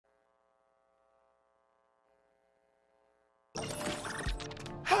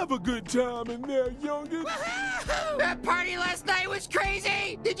Have a good time in there, youngin'. Woohoo! That party last night was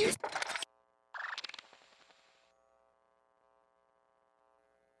crazy! Did you...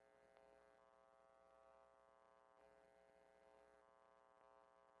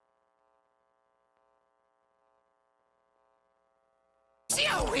 See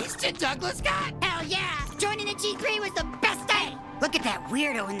how wasted Douglas got? Hell yeah! Joining the G3 was the best day! Look at that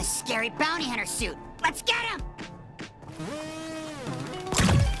weirdo in the scary bounty hunter suit. Let's get him!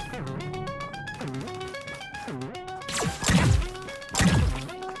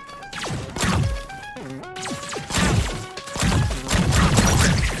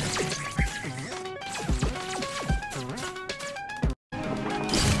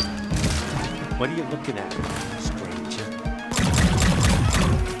 What are you looking at, stranger?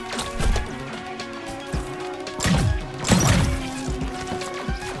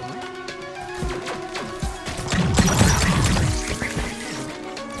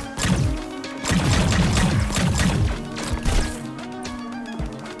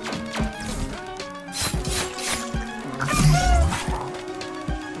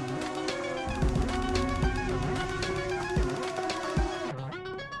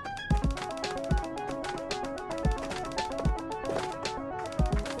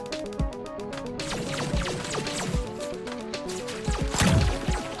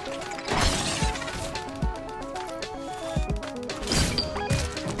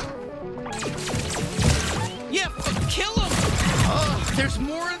 There's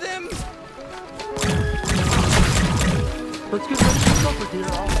more of them? Let's get ready for supper, dear.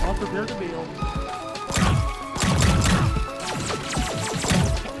 I'll prepare the meal.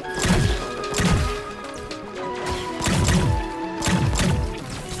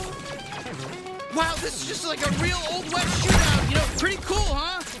 Wow, this is just like a real Old West shootout. You know, pretty cool,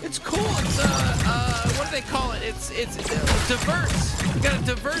 huh? It's cool. It's, what do they call it? It's diverse. We got a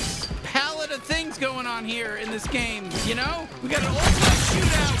diverse palette of things going on here in this game, you know? We got an Old West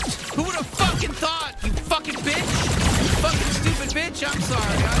shootout. Who would have fucking thought, you fucking bitch? You fucking stupid bitch. I'm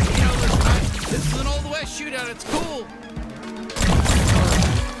sorry. Listen, this is an Old West shootout. It's cool.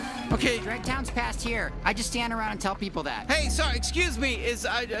 Okay. Town's past here. I just stand around and tell people that. Hey, sorry, excuse me.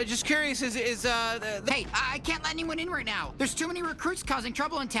 I just curious, Hey, I can't let anyone in right now. There's too many recruits causing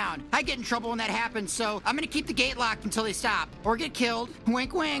trouble in town. I get in trouble when that happens, so I'm gonna keep the gate locked until they stop. Or get killed.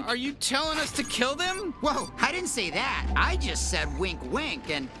 Wink, wink. Are you telling us to kill them? Whoa, I didn't say that. I just said wink, wink,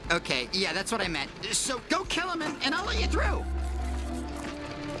 and... Okay, yeah, that's what I meant. So go kill them and I'll let you through.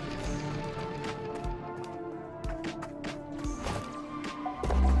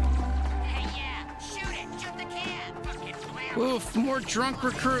 Oof, more drunk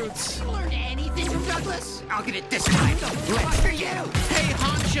recruits. Learn anything from Douglas? I'll get it this time. Let's for you. Hey,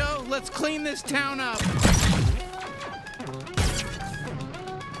 Honcho, let's clean this town up.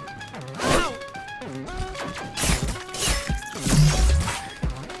 Ow.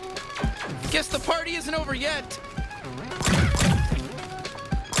 Guess the party isn't over yet.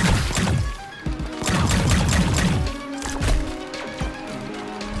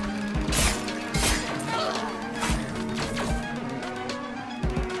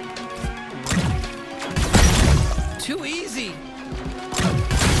 Too easy.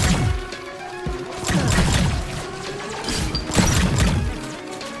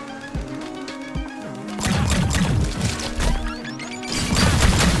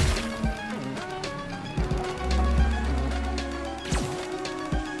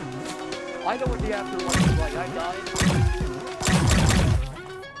 I know what the afterlife is like. I died.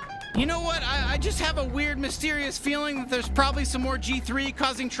 You know what? I just have a weird, mysterious feeling that there's probably some more G3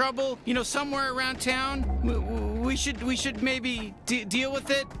 causing trouble, you know, somewhere around town. We should maybe deal with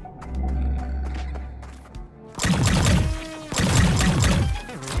it.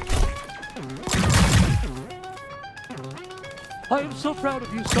 I am so proud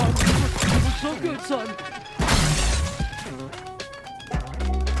of you, son. You were so good, son.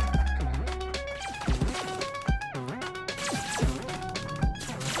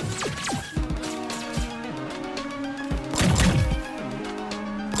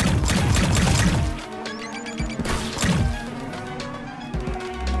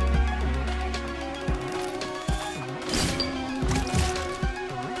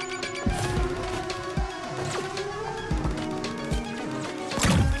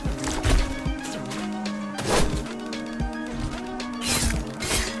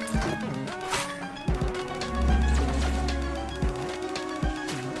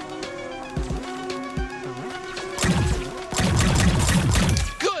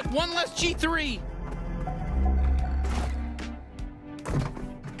 One less G3.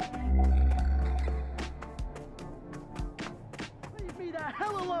 Leave me the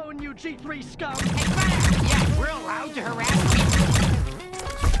hell alone. you G3 scum! Hey, Connor! Yeah, we're allowed to harass people.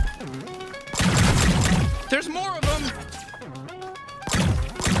 There's more of them!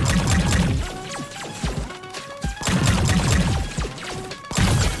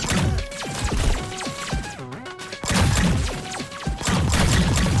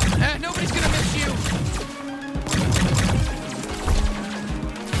 Nobody's gonna miss you!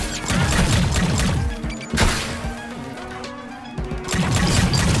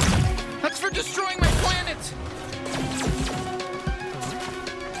 That's for destroying my planet!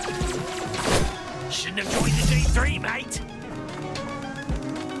 Shouldn't have joined the G3, mate.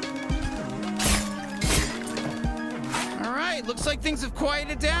 Alright, looks like things have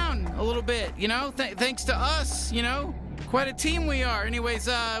quieted down a little bit, you know? Thanks to us, you know? Quite a team we are. Anyways,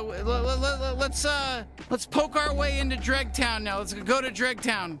 let's poke our way into Dregtown now. Let's go to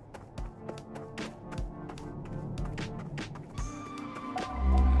Dregtown.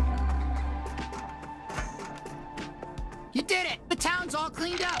 You did it! The town's all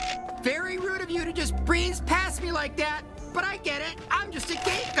cleaned up. Very rude of you to just breeze past me like that. But I get it. I'm just a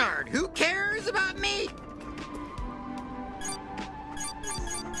gate guard. Who cares about me?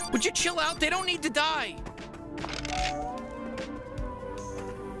 Would you chill out? They don't need to die.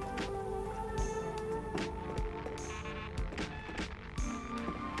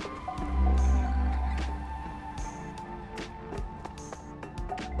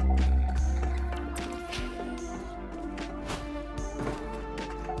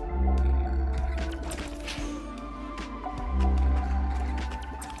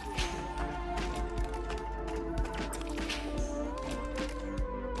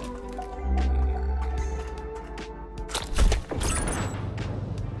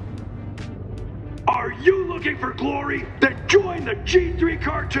 Are you looking for glory? Then join the G3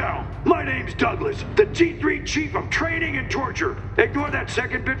 cartel. My name's Douglas, the G3 chief of training and torture. Ignore that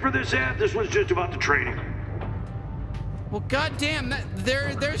second bit for this ad. This one's just about the training. Well, goddamn,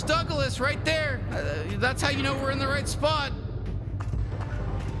 there's Douglas right there. That's how you know we're in the right spot.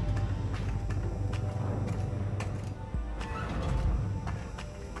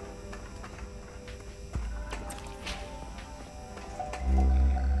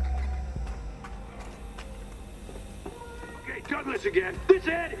 Douglas again. This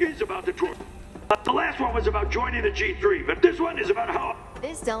ad is about the tour. The last one was about joining the G3, but this one is about how...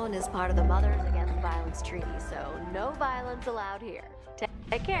 This zone is part of the Mothers Against Violence Treaty, so no violence allowed here.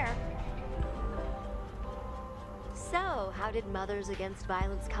 Take care. So, how did Mothers Against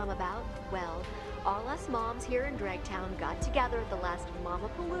Violence come about? Well, all us moms here in Dregtown got together at the last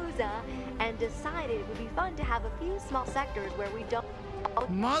Mamapalooza and decided it would be fun to have a few small sectors where we don't...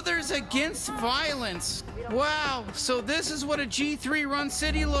 Mothers Against Violence. Wow, so this is what a G3 run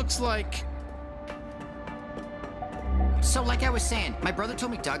city looks like. So like I was saying, my brother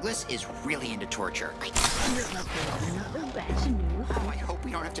told me Douglas is really into torture. Oh, I hope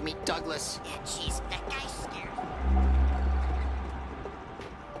we don't have to meet Douglas. Yeah, jeez, that guy's scared.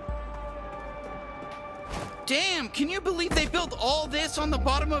 Damn, can you believe they built all this on the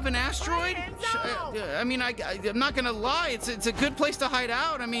bottom of an asteroid? I mean, I'm not gonna lie, it's a good place to hide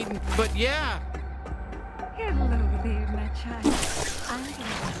out. I mean, but yeah. Hello there, my child.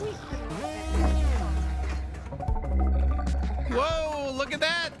 Whoa, look at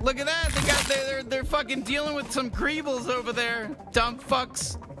that! Look at that! They're fucking dealing with some greebles over there. Dumb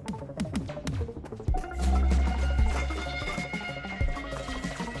fucks.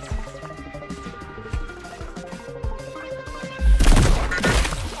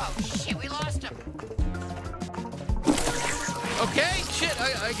 Okay, shit,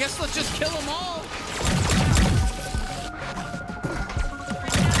 I guess let's just kill them all.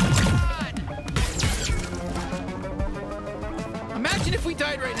 Imagine if we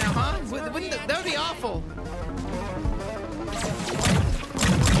died right now, huh? That would be awful.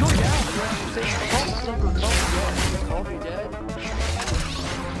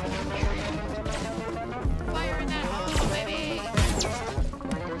 Fire in that hole, baby!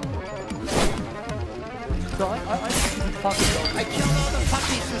 So I killed all the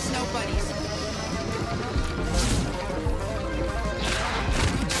puppies with snow buddies.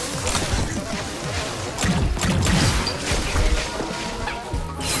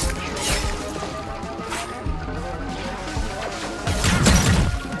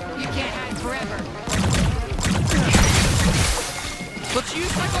 You can't hide forever. Let's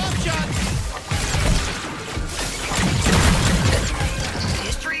use my golf shot.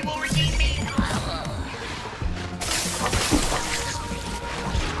 History will redeem me.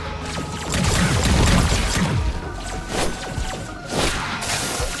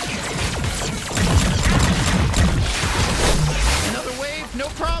 Another wave, no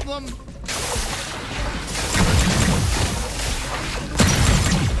problem.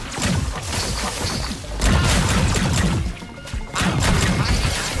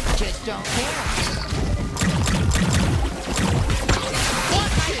 just don't care. What?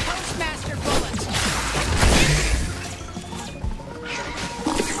 My Postmaster bullets!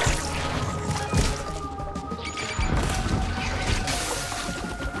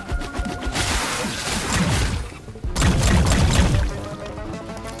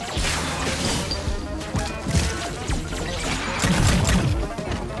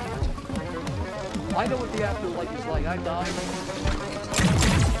 I know what the afterlife is like. I died.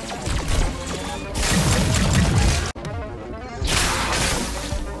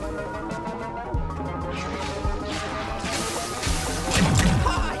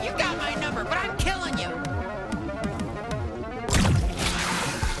 Ah, you got my number, but I'm killing you.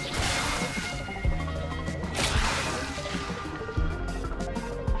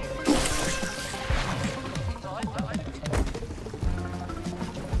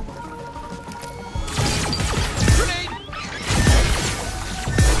 Grenade!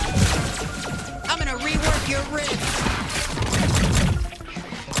 I'm gonna rework your ribs.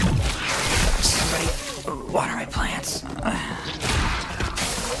 Somebody water my plants.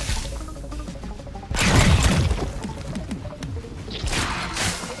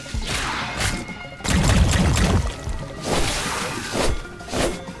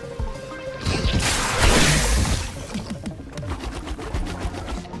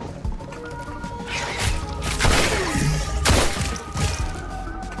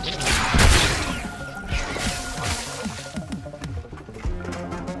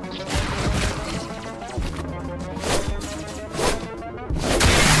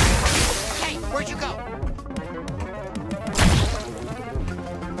 Hey, where'd you go?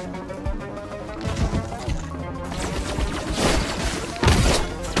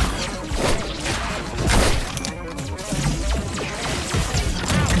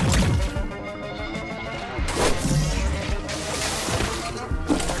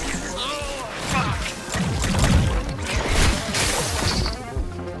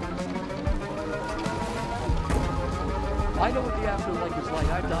 I know what the afterlife is like.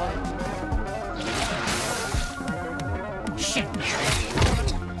 I died. Shit.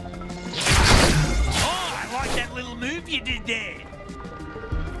 Oh, I like that little move you did there.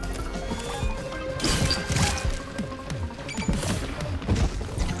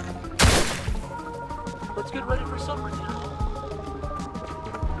 Let's get ready for supper now.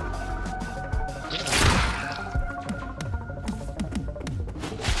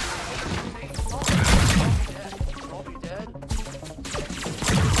 I'll be dead.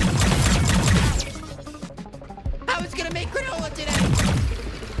 I was gonna make granola today.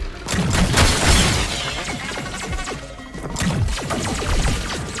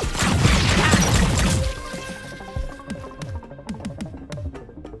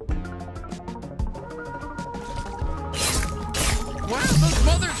 Wow, those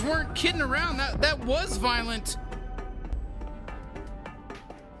mothers weren't kidding around. That was violent.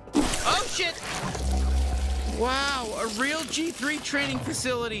 Oh shit! Wow, a real G3 training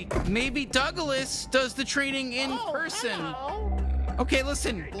facility. Maybe Douglas does the training in person. Okay,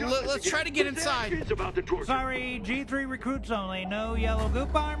 listen, let's try to get inside. It's about the torture. Sorry, G3 recruits only. No yellow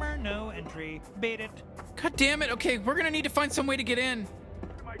goop armor, no entry. Beat it. God damn it. Okay, we're gonna need to find some way to get in.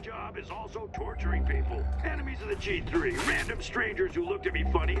 My job is also torturing people. Enemies of the G3, random strangers who looked at me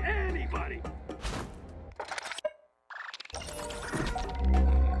funny, anybody.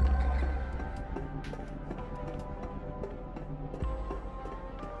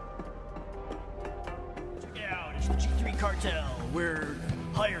 Yeah, it's the G3 cartel. We're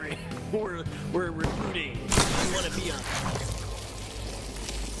hiring. We're recruiting. You want to be on?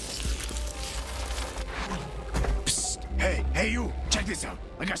 Hey, you! Check this out.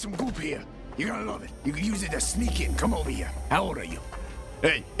 I got some goop here. You're gonna love it. You can use it to sneak in. Come over here. How old are you?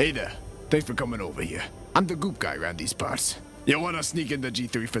 Hey there. Thanks for coming over here. I'm the goop guy around these parts. You wanna sneak into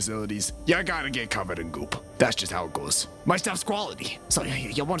G3 facilities? You gotta get covered in goop. That's just how it goes. My stuff's quality. So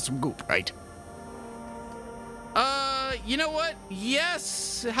you want some goop, right? You know what?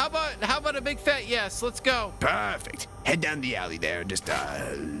 Yes. How about a big fat yes? Let's go. Perfect. Head down the alley there and just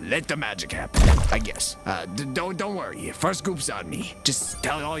let the magic happen, I guess. Don't worry. First goop's on me. Just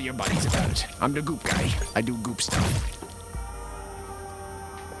tell all your buddies about it. I'm the goop guy. I do goop stuff.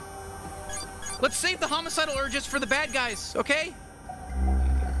 Let's save the homicidal urges for the bad guys, okay?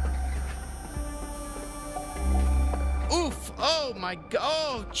 Oof! Oh my god!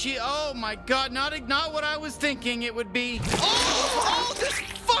 Oh gee! Oh my god! Not what I was thinking it would be. Oh! This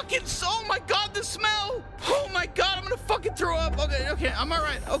fucking! Oh my god! The smell! Oh my god! I'm gonna fucking throw up. Okay. I'm all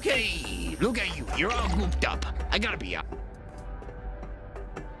right. Okay. Hey, look at you. You're all gooped up. I gotta be up.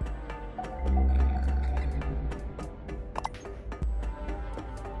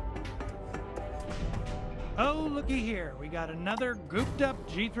 Oh, looky here. We got another gooped up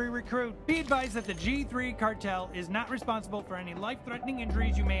G3 recruit. Be advised that the G3 cartel is not responsible for any life-threatening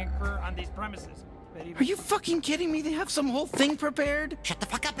injuries you may incur on these premises. Are you fucking kidding me? They have some whole thing prepared? Shut the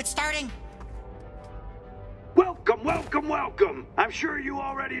fuck up, it's starting. Welcome, welcome, welcome. I'm sure you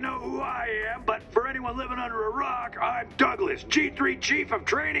already know who I am, but for anyone living under a rock, I'm Douglas, G3 Chief of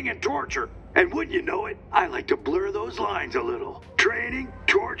Training and Torture. And wouldn't you know it, I like to blur those lines a little. Training,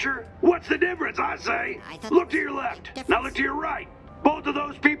 torture, what's the difference, I say? Look to your left, now look to your right. Both of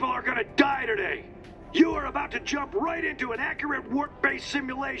those people are gonna die today. You are about to jump right into an accurate work-based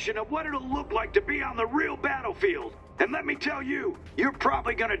simulation of what it'll look like to be on the real battlefield. And let me tell you, you're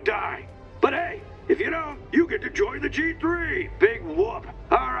probably gonna die. But hey, if you don't, you get to join the G3. Big whoop.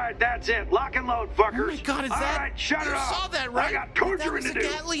 All right, that's it. Lock and load, fuckers. Oh my God, is All that? right, shut it off. You saw that, right? I got torturing to do.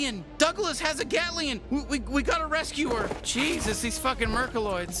 That was a Gatlian. Douglas has a Gatlian. We gotta rescue her. Jesus, these fucking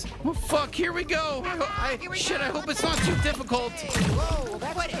Mercaloids. Oh fuck, here we go. I hope it's not too difficult. Whoa,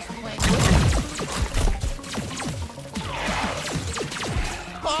 what is going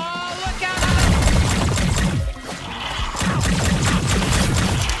Oh, look out!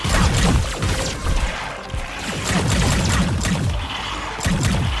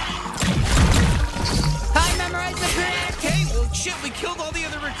 I memorized the correct. Okay, well, shit, we killed all the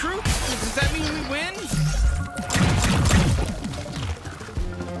other recruits. Does that mean we win?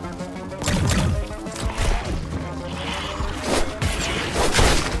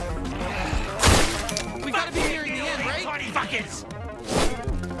 We gotta be nearing the end, right? Party buckets!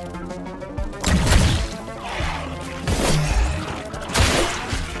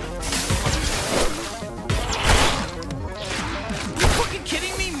 You fucking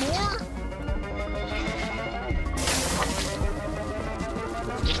kidding me? More?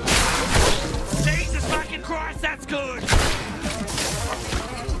 Jesus fucking Christ, that's good!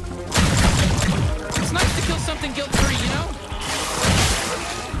 It's nice to kill something guilt-free, you know?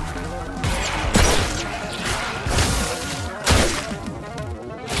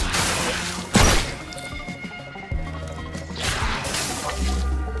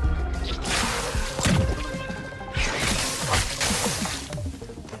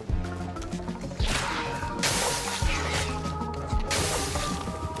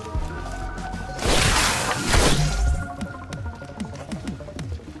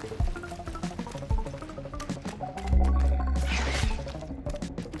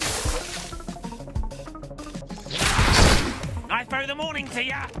 I throw the morning to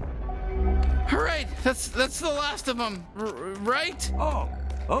ya! All right, that's the last of them, right? Oh,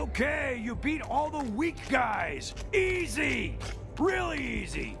 okay, you beat all the weak guys. Easy. Really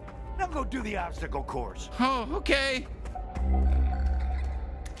easy. Now go do the obstacle course. Oh, okay.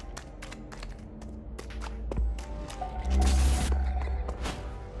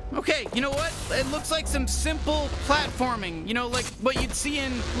 Okay, you know what? It looks like some simple platforming. You know, like what you'd see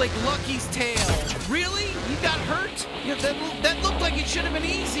in, like, Lucky's Tale. Really? You got hurt? Yeah, that looked like it should have been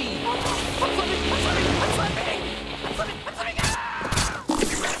easy. I'm slipping.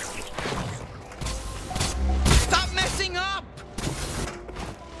 Stop messing up!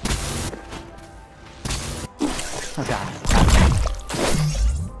 Oh, God.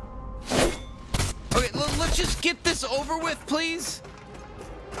 Okay, let's just get this over with, please.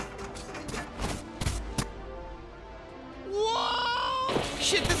 Whoa!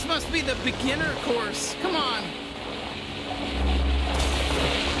 Shit, this must be the beginner course. Come on.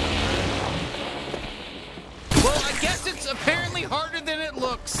 Well, I guess it's apparently harder than it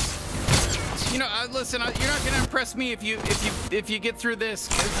looks. You know, listen, you're not gonna impress me if you get through this.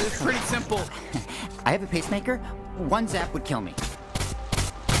 It's pretty simple. I have a pacemaker. One zap would kill me.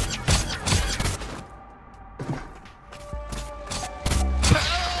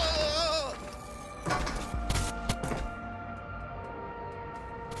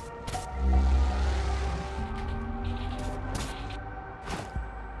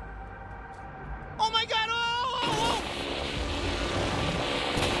 Oh my God!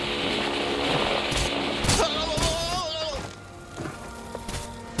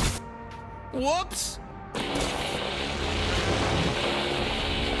 Whoops!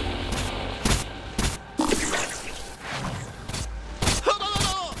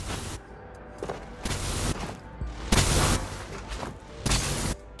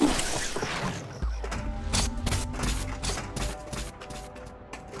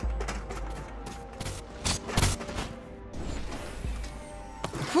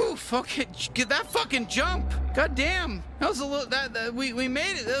 Oof, okay, get that fucking jump. God damn. That was a little, we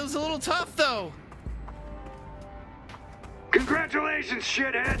made it. That was a little tough though. Congratulations,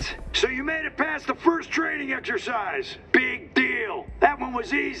 shitheads. So you made it past the first training exercise. Big deal. That one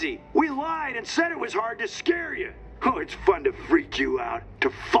was easy. We lied and said it was hard to scare you. Oh, it's fun to freak you out, to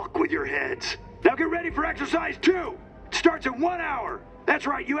fuck with your heads. Now get ready for exercise 2. It starts in 1 hour. That's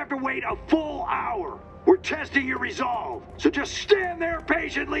right, you have to wait a full hour. We're testing your resolve. So just stand there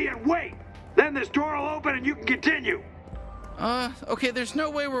patiently and wait. Then this door will open and you can continue. Okay, there's no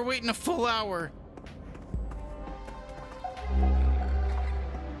way we're waiting a full hour.